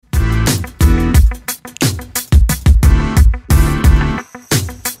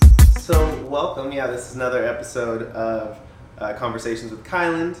welcome. Yeah, this is another episode of Conversations with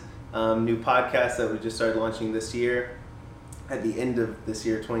Kyland, new podcast that we just started launching this year, at the end of this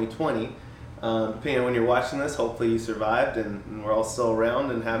year, 2020. Depending on when you're watching this, hopefully you survived and we're all still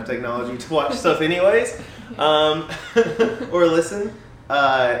around and have technology to watch stuff anyways, or listen.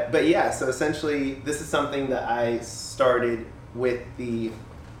 But yeah, so essentially this is something that I started with the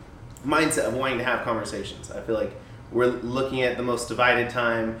mindset of wanting to have conversations. I feel like we're looking at the most divided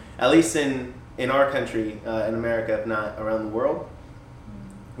time, at least in our country, in America, if not around the world.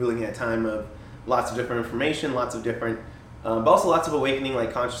 We're looking at a time of lots of different information, lots of different, but also lots of awakening,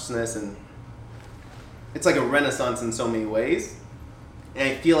 like consciousness, and it's like a renaissance in so many ways. And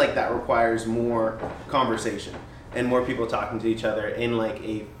I feel like that requires more conversation and more people talking to each other in like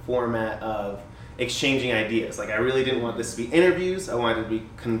a format of exchanging ideas. Like I really didn't want this to be interviews. I wanted it to be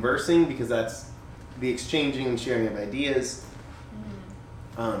conversing because that's the exchanging and sharing of ideas.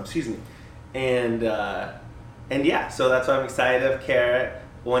 Excuse me. And yeah, so that's why I'm excited of Kara,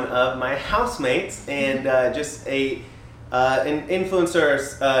 one of my housemates, and just an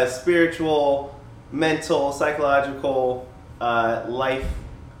influencer, spiritual, mental, psychological, life,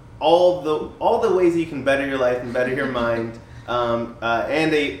 all the ways that you can better your life and better your mind.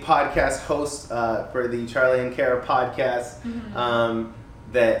 And a podcast host for the Charlie and Kara podcast.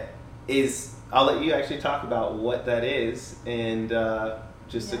 That is, I'll let you actually talk about what that is and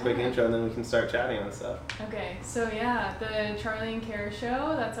just a quick intro, and then we can start chatting on stuff. Okay, so yeah, the Charlie and Kara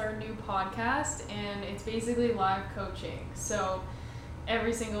show, that's our new podcast, and it's basically live coaching. So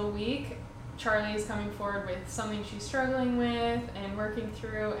every single week, Charlie is coming forward with something she's struggling with and working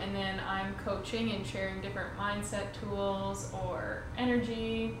through, and then I'm coaching and sharing different mindset tools or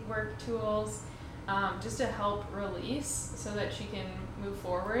energy work tools, just to help release so that she can move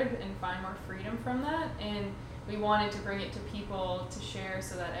forward and find more freedom from that. And we wanted to bring it to people to share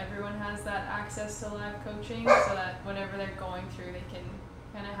so that everyone has that access to live coaching, so that whatever they're going through, they can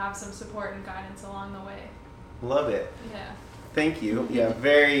kind of have some support and guidance along the way. Love it. Yeah. Thank you. Yeah,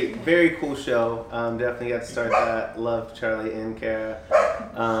 very, very cool show. Definitely got to start that. Love Charlie and Kara.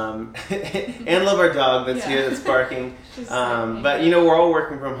 And love our dog that's here, that's barking. But, we're all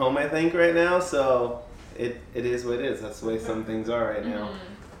working from home, I think, right now. So it is what it is. That's the way some things are right now.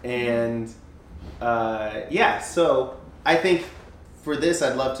 And, so I think for this,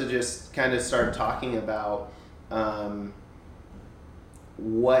 I'd love to just kind of start talking about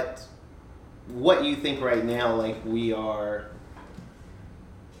what you think right now, like we are...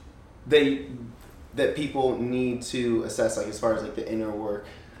 that people need to assess, like as far as like the inner work,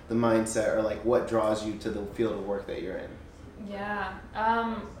 the mindset, or like what draws you to the field of work that you're in. Yeah,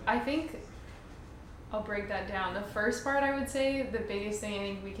 I think I'll break that down. The first part, I would say the biggest thing I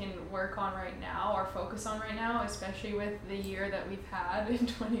think we can work on right now or focus on right now, especially with the year that we've had in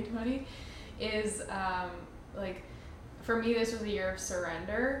 2020, is like for me this was a year of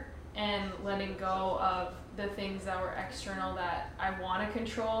surrender and letting go of the things that were external that I want to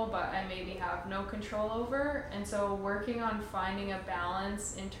control but I maybe have no control over. And so working on finding a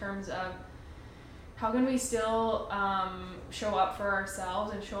balance in terms of how can we still show up for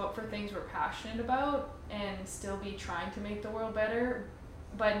ourselves and show up for things we're passionate about and still be trying to make the world better,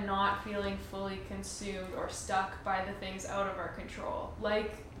 but not feeling fully consumed or stuck by the things out of our control,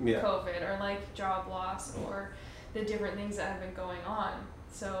 like COVID or like job loss or the different things that have been going on.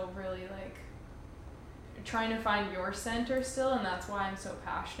 So really like trying to find your center still, and that's why I'm so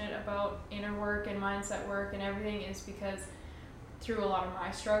passionate about inner work and mindset work and everything, is because through a lot of my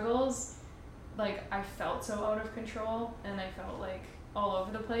struggles, like I felt so out of control and I felt like all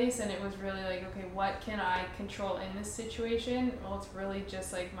over the place, and it was really like, okay, what can I control in this situation? Well, it's really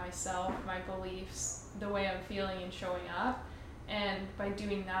just like myself, my beliefs, the way I'm feeling and showing up, and by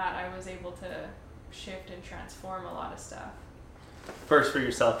doing that I was able to shift and transform a lot of stuff. First for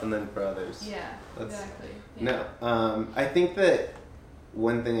yourself and then for others. Yeah, exactly. Yeah. No, I think that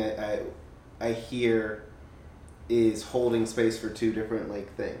one thing I hear is holding space for two different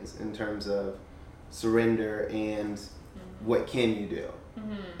like things in terms of surrender and what can you do.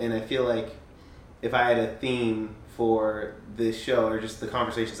 And I feel like if I had a theme for this show or just the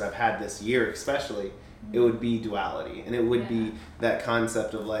conversations I've had this year especially, it would be duality, and it would be that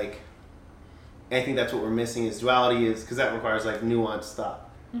concept of like, I think that's what we're missing is duality, is because that requires like nuanced thought.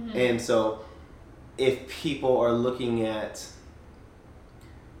 And so if people are looking at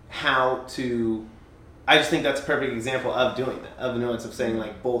how to, I just think that's a perfect example of doing that, of the nuance of saying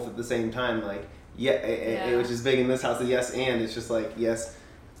like both at the same time, like which is big in this house, the yes and, it's just like, yes,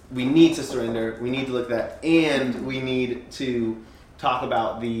 we need to surrender, we need to look at that, and we need to talk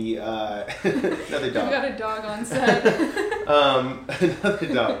about the another dog. We got a dog on set.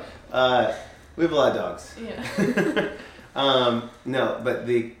 Another dog. We have a lot of dogs. Yeah. No, but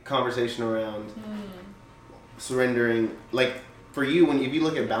the conversation around surrendering, like for you, if you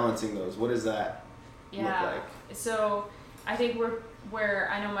look at balancing those, what does that look like? So I think where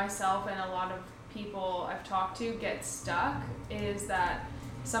I know myself and a lot of people I've talked to get stuck is that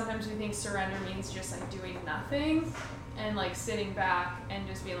sometimes we think surrender means just like doing nothing and like sitting back and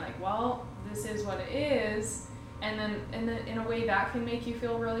just being like, well, this is what it is. And then in a way that can make you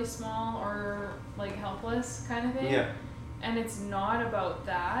feel really small or like helpless kind of thing. Yeah. And it's not about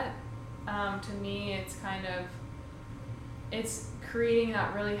that. To me, it's creating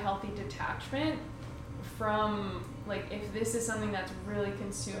that really healthy detachment from, like, if this is something that's really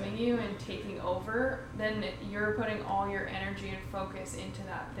consuming you and taking over, then you're putting all your energy and focus into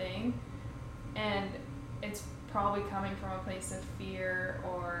that thing. And it's probably coming from a place of fear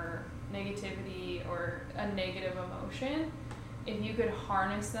or negativity or a negative emotion. If you could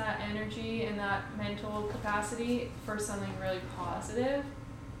harness that energy and that mental capacity for something really positive,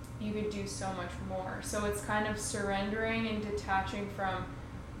 you could do so much more. So it's kind of surrendering and detaching from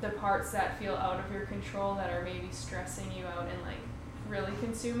the parts that feel out of your control that are maybe stressing you out and like really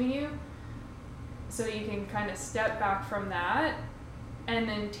consuming you, so that you can kind of step back from that and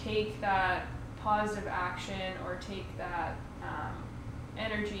then take that positive action or take that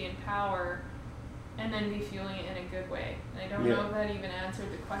energy and power and then be fueling it in a good way. And I don't know if that even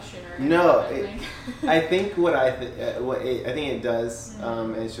answered the question or anything. No, I think I think it does.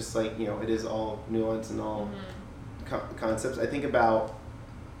 And it's just like, it is all nuance and all concepts. I think about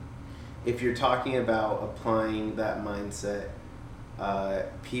if you're talking about applying that mindset,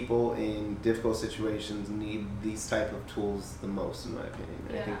 people in difficult situations need these type of tools the most, in my opinion.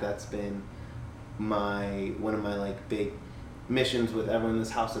 I think that's been one of my like big missions with everyone in this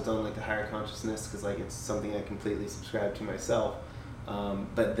house that's on like the higher consciousness, because like it's something I completely subscribe to myself.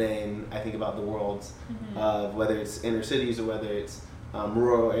 But then I think about the worlds of whether it's inner cities or whether it's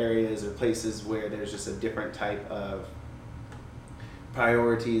rural areas or places where there's just a different type of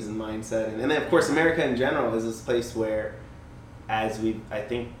priorities and mindset, and then of course America in general is this place where, as we've I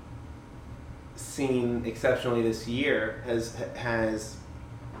think seen exceptionally this year, has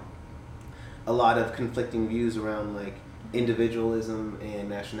a lot of conflicting views around like individualism and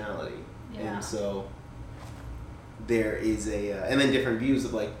nationality. And so there is and then different views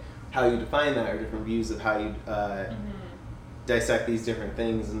of like how you define that, or different views of how you dissect these different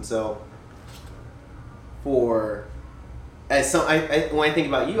things. And so when I think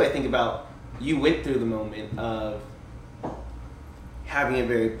about you, I think about you went through the moment of having a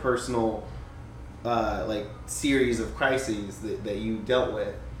very personal like series of crises that you dealt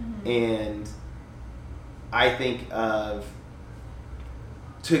with. And I think of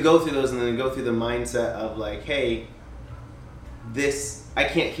to go through those and then go through the mindset of like, hey, I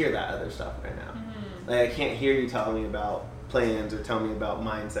can't hear that other stuff right now. Like I can't hear you telling me about plans or telling me about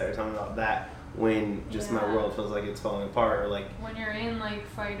mindset or telling me about that when just my world feels like it's falling apart, or like when you're in like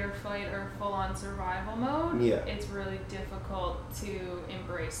fight or flight or full on survival mode. It's really difficult to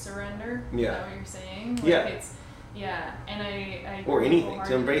embrace surrender. Is that what you're saying? Like it's and I or anything,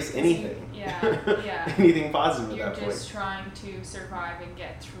 to embrace anything. Anything positive you're at that point. You're just trying to survive and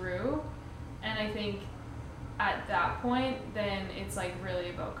get through. And I think at that point, then it's like really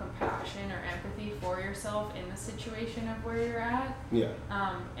about compassion or empathy for yourself in the situation of where you're at.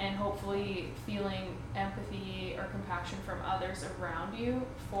 And hopefully feeling empathy or compassion from others around you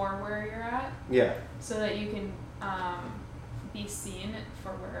for where you're at. So that you can be seen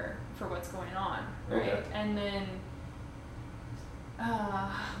for what's going on, right? And then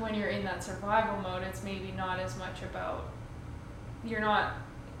when you're in that survival mode, it's maybe not as much about you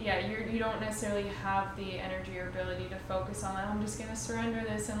don't necessarily have the energy or ability to focus on that. I'm just gonna surrender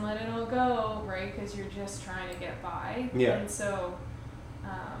this and let it all go, right? Because you're just trying to get by. And so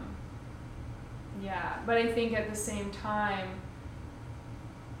but I think at the same time,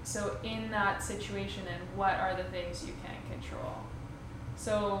 so in that situation, then what are the things you can control?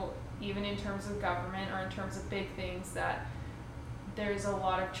 So even in terms of government or in terms of big things, that there's a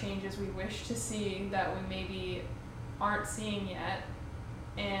lot of changes we wish to see that we maybe aren't seeing yet.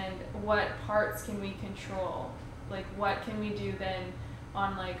 And what parts can we control? Like what can we do then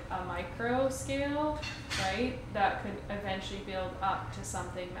on like a micro scale, right? That could eventually build up to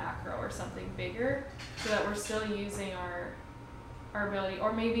something macro or something bigger, so that we're still using our ability,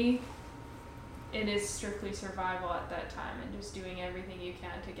 or maybe it is strictly survival at that time and just doing everything you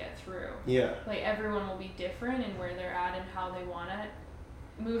can to get through. Like everyone will be different in where they're at and how they want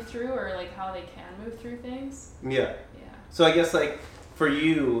to move through, or like how they can move through things. So I guess like for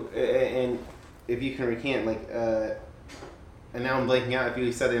you, and if you can recant, like and now I'm blanking out if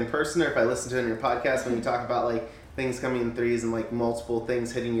you said it in person or if I listened to it in your podcast when you talk about like things coming in threes and like multiple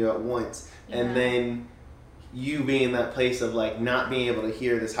things hitting you at once, and then you being in that place of like not being able to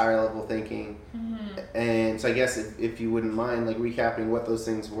hear this higher level thinking. And so I guess if you wouldn't mind like recapping what those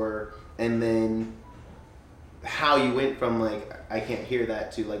things were, and then how you went from like I can't hear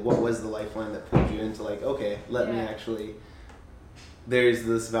that to like what was the lifeline that pulled you into like, okay, let me actually, there's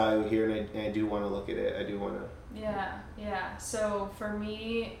this value here, and I do want to look at it. I do want to. So for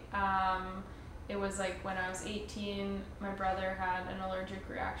me, it was like when I was 18, my brother had an allergic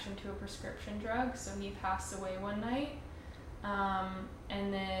reaction to a prescription drug, so he passed away one night.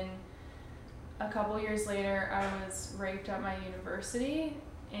 And then a couple years later, I was raped at my university,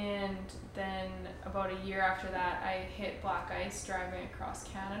 and then about a year after that, I hit black ice driving across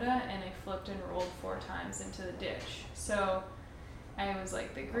Canada, and I flipped and rolled 4 times into the ditch. So I was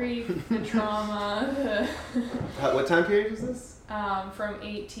like the grief, the trauma. What time period was this? From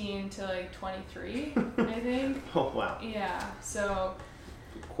 18 to like 23, I think. Oh, wow. Yeah, so.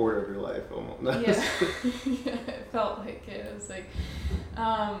 A quarter of your life almost. Yeah, it felt like it. It was like,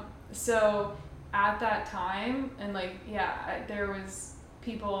 so at that time, and like, there was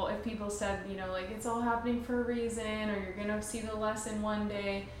people, if people said, you know, like it's all happening for a reason, or you're gonna see the lesson one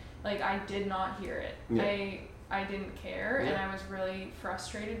day, like I did not hear it. Yeah. I didn't care, and I was really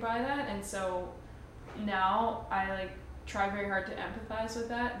frustrated by that, and so now I like try very hard to empathize with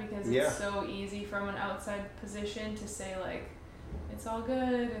that, because it's so easy from an outside position to say like it's all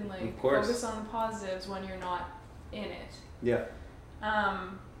good and like focus on the positives when you're not in it. Yeah.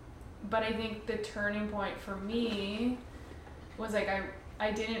 But I think the turning point for me was like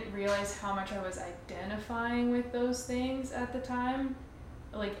I didn't realize how much I was identifying with those things at the time.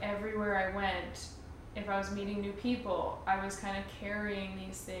 Like everywhere I went, if I was meeting new people, I was kind of carrying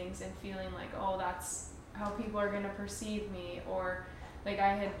these things and feeling like, oh, that's how people are going to perceive me, or like I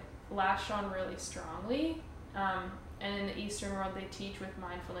had latched on really strongly. And in the Eastern world, they teach with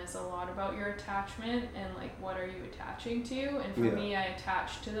mindfulness a lot about your attachment and like what are you attaching to. And for me, I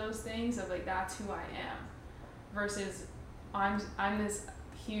attached to those things of like that's who I am, versus I'm this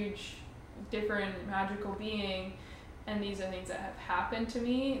huge, different, magical being, and these are things that have happened to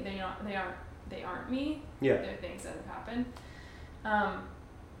me. They aren't me. Yeah. They're things that have happened.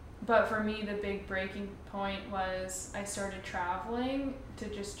 But for me, the big breaking point was I started traveling to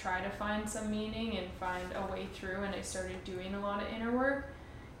just try to find some meaning and find a way through, and I started doing a lot of inner work.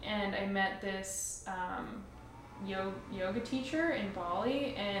 And I met this yoga teacher in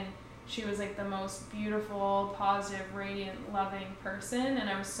Bali, and she was like the most beautiful, positive, radiant, loving person, and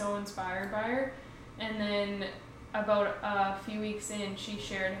I was so inspired by her. And then about a few weeks in, she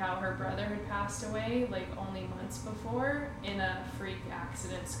shared how her brother had passed away like only months before in a freak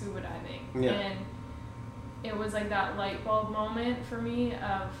accident scuba diving. Yeah. And it was like that light bulb moment for me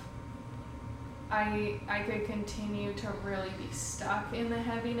of I could continue to really be stuck in the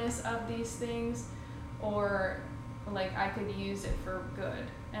heaviness of these things, or like I could use it for good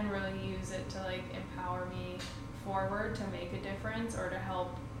and really use it to like empower me forward to make a difference, or to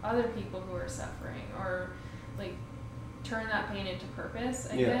help other people who are suffering, or like turn that pain into purpose,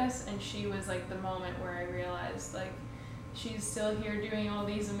 I guess. And she was like the moment where I realized like she's still here doing all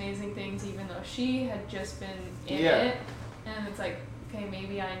these amazing things even though she had just been in it. And it's like, okay,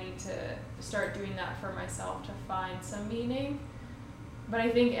 maybe I need to start doing that for myself to find some meaning. But I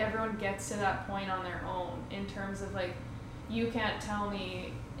think everyone gets to that point on their own, in terms of like, you can't tell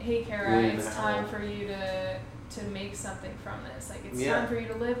me, hey Kara, it's time for you to make something from this. Like it's time for you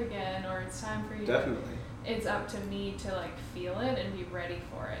to live again, or it's time for you it's up to me to like feel it and be ready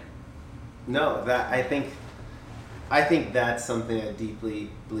for it. No, that I think that's something I deeply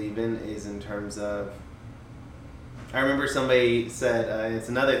believe in, is in terms of, I remember somebody said, and it's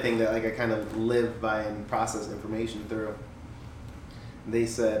another thing that like I kind of live by and process information through. They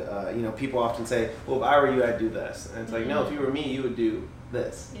said, people often say, well, if I were you, I'd do this. And it's like, no, if you were me, you would do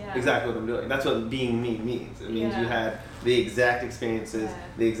this. Yeah. Exactly what I'm doing. That's what being me means. It means you had the exact experiences,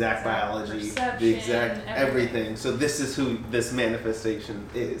 the exact biology, the exact everything. So this is who this manifestation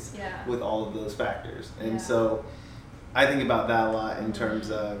is with all of those factors. And so I think about that a lot in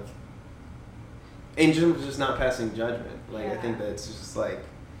terms of, in terms of just not passing judgment. Like I think that it's just like,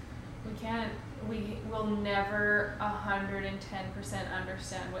 we will never 110%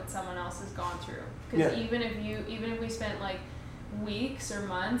 understand what someone else has gone through. Because even if we spent like weeks or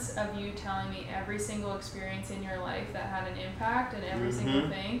months of you telling me every single experience in your life that had an impact and every single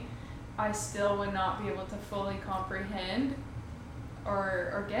thing, I still would not be able to fully comprehend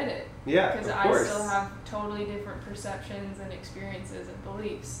or get it. Yeah, because I still have totally different perceptions and experiences and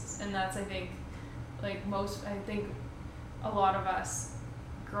beliefs. And that's, I think, like a lot of us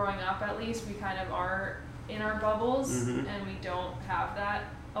growing up, at least, we kind of are in our bubbles, Mm-hmm. and we don't have that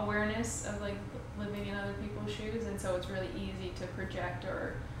awareness of like living in other people's shoes, and so it's really easy to project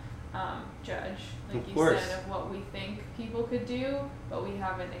or judge, like you said, of what we think people could do, but we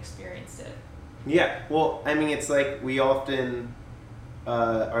haven't experienced it. Yeah, well, I mean, it's like we often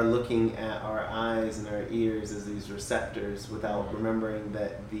are looking at our eyes and our ears as these receptors without remembering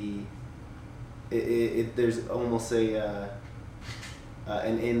that there's almost an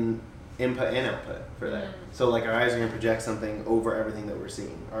input and output for that. So like our eyes are going to project something over everything that we're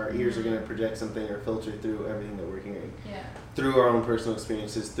seeing. Our ears are going to project something or filter through everything that we're hearing. Yeah. Through our own personal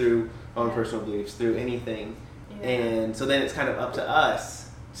experiences, through our own personal beliefs, through anything. Yeah. And so then it's kind of up to us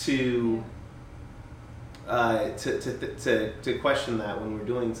to question that when we're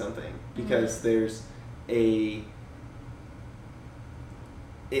doing something, because there's the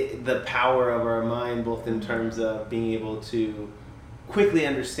power of our mind, both in terms of being able to quickly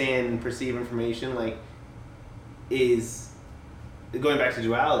understand and perceive information, like, is going back to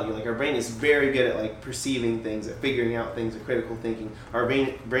duality. Like, our brain is very good at like perceiving things, at figuring out things, at critical thinking. Our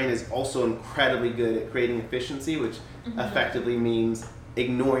brain is also incredibly good at creating efficiency, which effectively means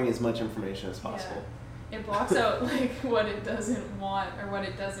ignoring as much information as possible. Yeah. It blocks out like what it doesn't want or what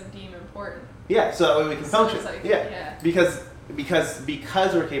it doesn't deem important. Yeah, so that way we can function. It's like, yeah. Because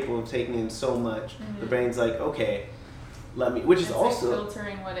we're capable of taking in so much, the brain's like, okay, let me, which is also like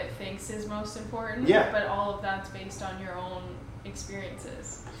filtering what it thinks is most important. Yeah. But all of that's based on your own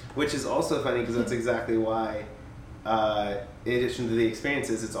experiences. Which is also funny, because that's exactly why, in addition to the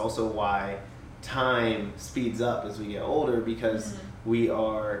experiences, it's also why time speeds up as we get older, because we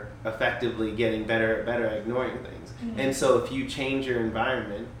are effectively getting better at ignoring things. And so if you change your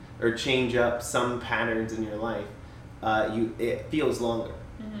environment or change up some patterns in your life, it feels longer.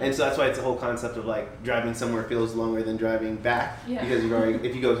 And so that's why it's the whole concept of like driving somewhere feels longer than driving back, because you've already,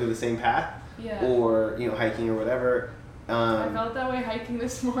 if you go through the same path, or hiking or whatever. I felt that way hiking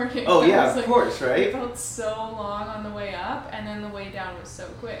this morning. Oh yeah, of course, right? It felt so long on the way up, and then the way down was so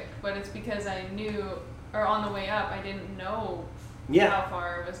quick. But it's because I knew, or on the way up, I didn't know how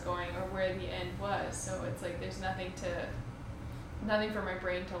far I was going or where the end was. So it's like there's nothing for my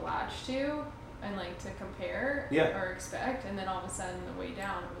brain to latch to and like to compare or expect. And then all of a sudden, the way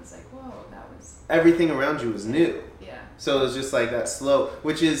down, it was like, whoa, that was... Everything around you was new. Yeah. So it was just like that slow,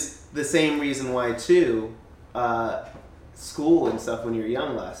 which is the same reason why too, school and stuff when you're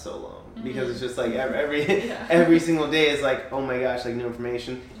young lasts so long, because it's just like every single day is like, oh my gosh, like new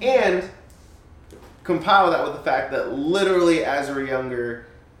information, and compile that with the fact that literally as we're younger,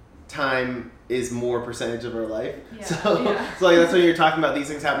 time is more percentage of our life. So like that's when you're talking about these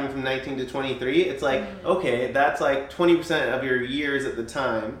things happening from 19 to 23. It's like, okay, that's like 20% of your years at the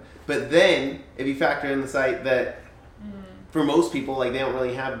time. But then if you factor in the fact that for most people, like, they don't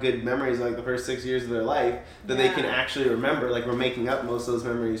really have good memories like the first 6 years of their life that they can actually remember. Like, we're making up most of those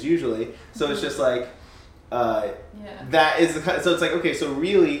memories usually. So it's just like, that is the, so it's like, okay, so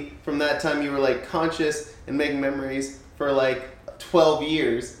really from that time you were like conscious and making memories for like 12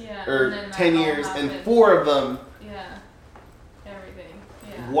 years or 10 years, and 4 of them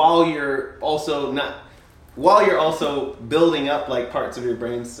while you're also building up like parts of your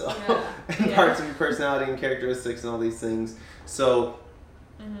brain still and parts of your personality and characteristics and all these things. So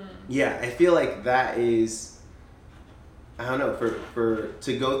I feel like that is, I don't know, for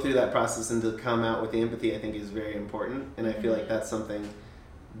to go through that process and to come out with the empathy, I think is very important. And I feel like that's something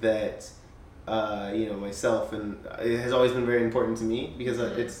that myself, and it has always been very important to me, because I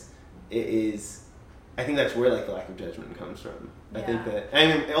think that's where like the lack of judgment comes from. I think that,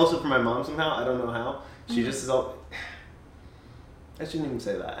 and also for my mom somehow, I don't know how, she just is all, I shouldn't even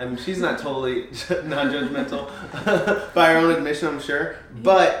say that. I mean, she's not totally non-judgmental by her own admission, I'm sure,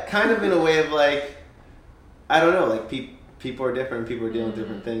 but kind of in a way of like, I don't know, like people are different, people are dealing with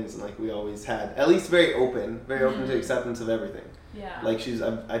different things, and like we always had, at least very open to acceptance of everything. Yeah. Like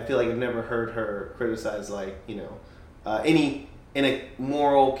I feel like I've never heard her criticize like, any, in a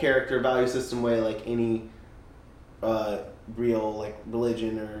moral character value system way, like any real like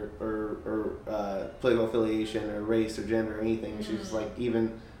religion or political affiliation or race or gender or anything. She's just like,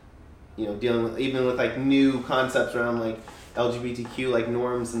 even dealing with like new concepts around like LGBTQ like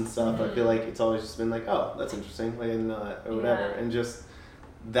norms and stuff. I feel like it's always just been like, oh, that's interesting, like I didn't know that or whatever, and just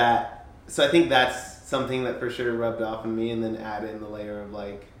that. So I think that's something that for sure rubbed off on me, and then add in the layer of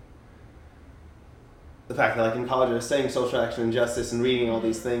like the fact that like in college I was studying social action and justice and reading all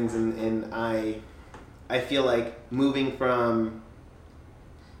these things, and I feel like moving from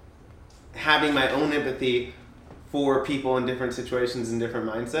having my own empathy for people in different situations and different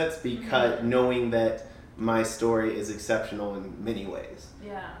mindsets, because knowing that my story is exceptional in many ways.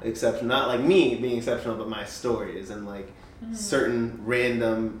 Yeah. Exceptional, not like me being exceptional, but my story is, and like certain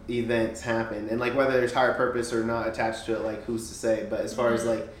random events happen, and like whether there's higher purpose or not attached to it, like who's to say? But as far as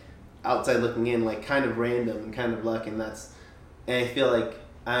like outside looking in, like kind of random and kind of luck, and I feel like,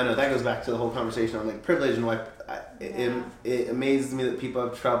 I don't know, that goes back to the whole conversation on like privilege and why it amazes me that people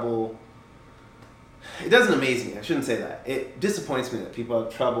have trouble. It doesn't amaze me, I shouldn't say that. It disappoints me that people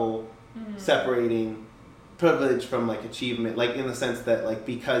have trouble separating privilege from like achievement, like in the sense that like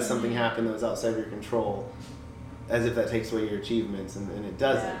because something happened that was outside of your control, as if that takes away your achievements, and it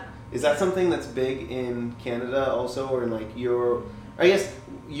doesn't. Yeah. Is that something that's big in Canada also, or in like I guess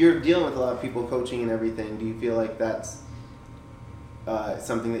you're dealing with a lot of people coaching and everything. Do you feel like that's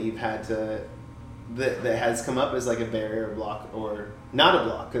something that you've had to, that has come up as like a barrier, or block, or not a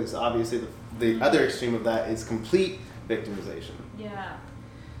block? Because obviously the other extreme of that is complete victimization. Yeah.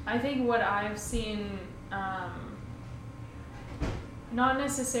 I think what I've seen, not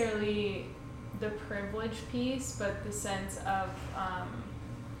necessarily the privilege piece, but the sense of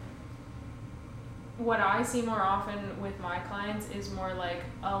what I see more often with my clients is more like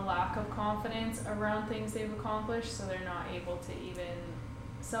a lack of confidence around things they've accomplished, so they're not able to even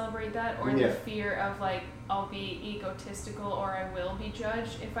celebrate that, or the fear of like, I'll be egotistical or I will be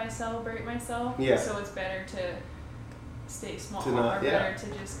judged if I celebrate myself. So it's better to stay small, or better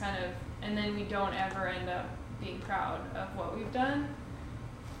to just kind of, and then we don't ever end up being proud of what we've done.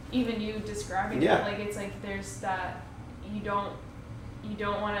 Even you describing it, like it's like there's that, you don't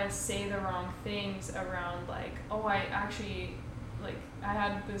want to say the wrong things around like, oh, I actually, like, I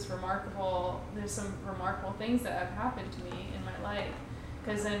had there's some remarkable things that have happened to me in my life,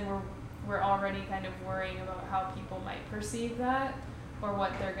 because then we're already kind of worrying about how people might perceive that, or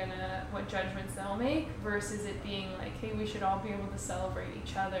what judgments they'll make, versus it being like, hey, we should all be able to celebrate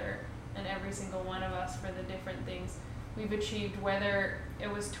each other and every single one of us for the different things we've achieved, whether it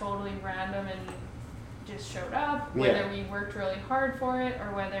was totally random and just showed up, whether we worked really hard for it,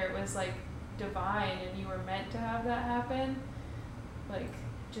 or whether it was like divine and you were meant to have that happen. Like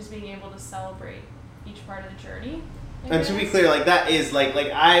just being able to celebrate each part of the journey. And to be clear, like that is like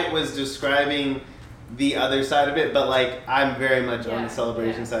I was describing the other side of it, but like I'm very much on the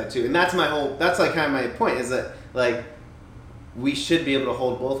celebration side too, and that's like kind of my point, is that like we should be able to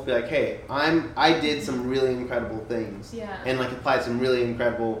hold both, be like, hey, I did some really incredible things, and like applied some really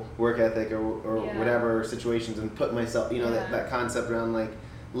incredible work ethic or whatever situations, and put myself, that concept around like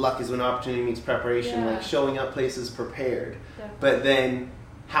luck is when opportunity meets preparation, like showing up places prepared. Definitely. But then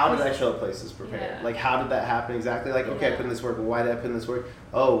how did I show up places prepared? Like how did that happen exactly? Like, okay, I put in this work, but why did I put in this work?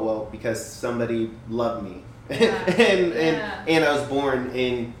 Oh, well, because somebody loved me. And I was born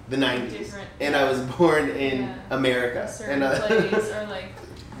in the 90s, and I was born in America, and place, or like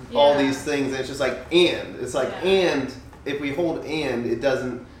all these things, and it's just like, and it's like, and if we hold, and it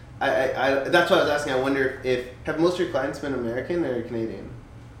doesn't, I that's why I was asking. I wonder if have most of your clients been American or Canadian?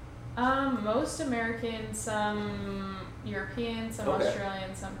 Most American, some European, some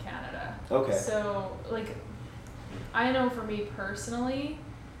Australian, some Canada. Okay. So like, I know for me personally,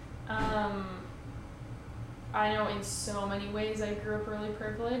 I know in so many ways I grew up really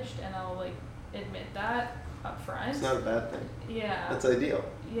privileged, and I'll like admit that up front. It's not a bad thing. Yeah. That's ideal.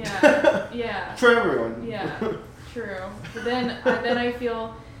 Yeah. For everyone. Yeah. True. But then I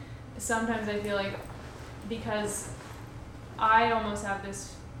feel like, because I almost have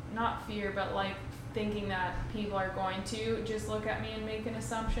this, not fear, but like thinking that people are going to just look at me and make an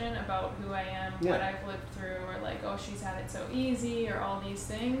assumption about who I am, what I've lived through, or like, oh, she's had it so easy, or all these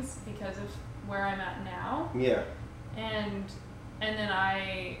things because of where I'm at now. Yeah. And then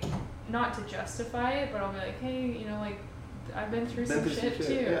I, not to justify it, but I'll be like, hey, like I've been through some shit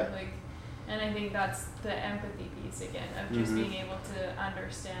too. Yeah. Like, and I think that's the empathy piece again, of just being able to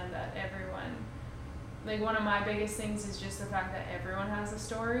understand that everyone, like one of my biggest things is just the fact that everyone has a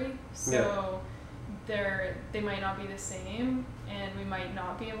story. So they might not be the same, and we might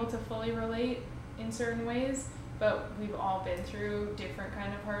not be able to fully relate in certain ways, but we've all been through different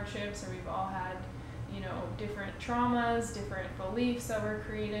kind of hardships, or we've all had, different traumas, different beliefs that were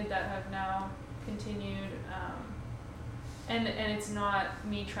created that have now continued. And it's not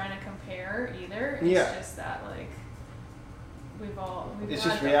me trying to compare either. It's just that like we've it's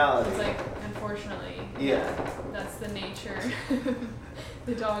had just reality. It's like, unfortunately, that's the nature.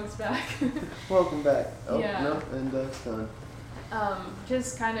 The dog's back. Welcome back. Oh, no, and it's gone.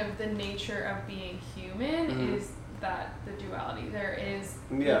 Just kind of the nature of being human is that the duality. There is,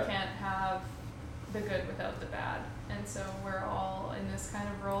 you can't have the good without the bad. And so we're all in this kind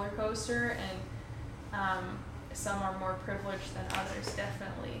of roller coaster, and some are more privileged than others,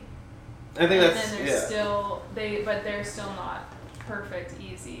 definitely. I think and that's then there's still but they're still not perfect,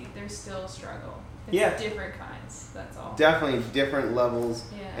 easy. There's still struggle. It's different kinds. That's all. Definitely different levels.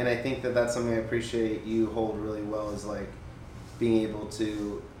 Yeah. And I think that that's something I appreciate you hold really well, is like being able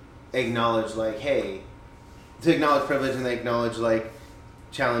to acknowledge, like, hey, to acknowledge privilege and acknowledge like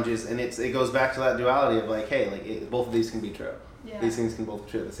challenges, and it goes back to that duality of like, hey, like both of these can be true. Yeah. These things can both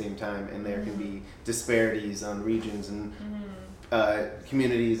be true at the same time, and there can be disparities on regions and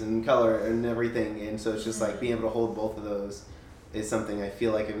communities and color and everything, and so it's just like being able to hold both of those is something I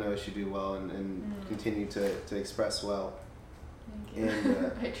feel like I've noticed you do well and continue to express well. Thank you.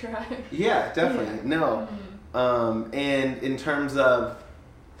 And I try. Yeah, definitely. No. And in terms of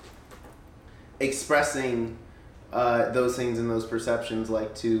expressing those things and those perceptions,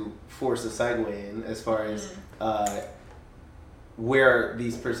 like to force a segue in as far as where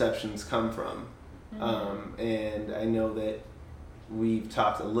these perceptions come from. And I know that we've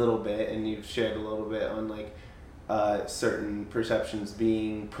talked a little bit and you've shared a little bit on like certain perceptions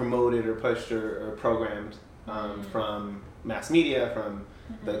being promoted or pushed or programmed from mass media, from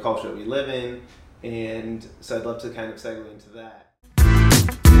the culture that we live in. And so I'd love to kind of segue into that.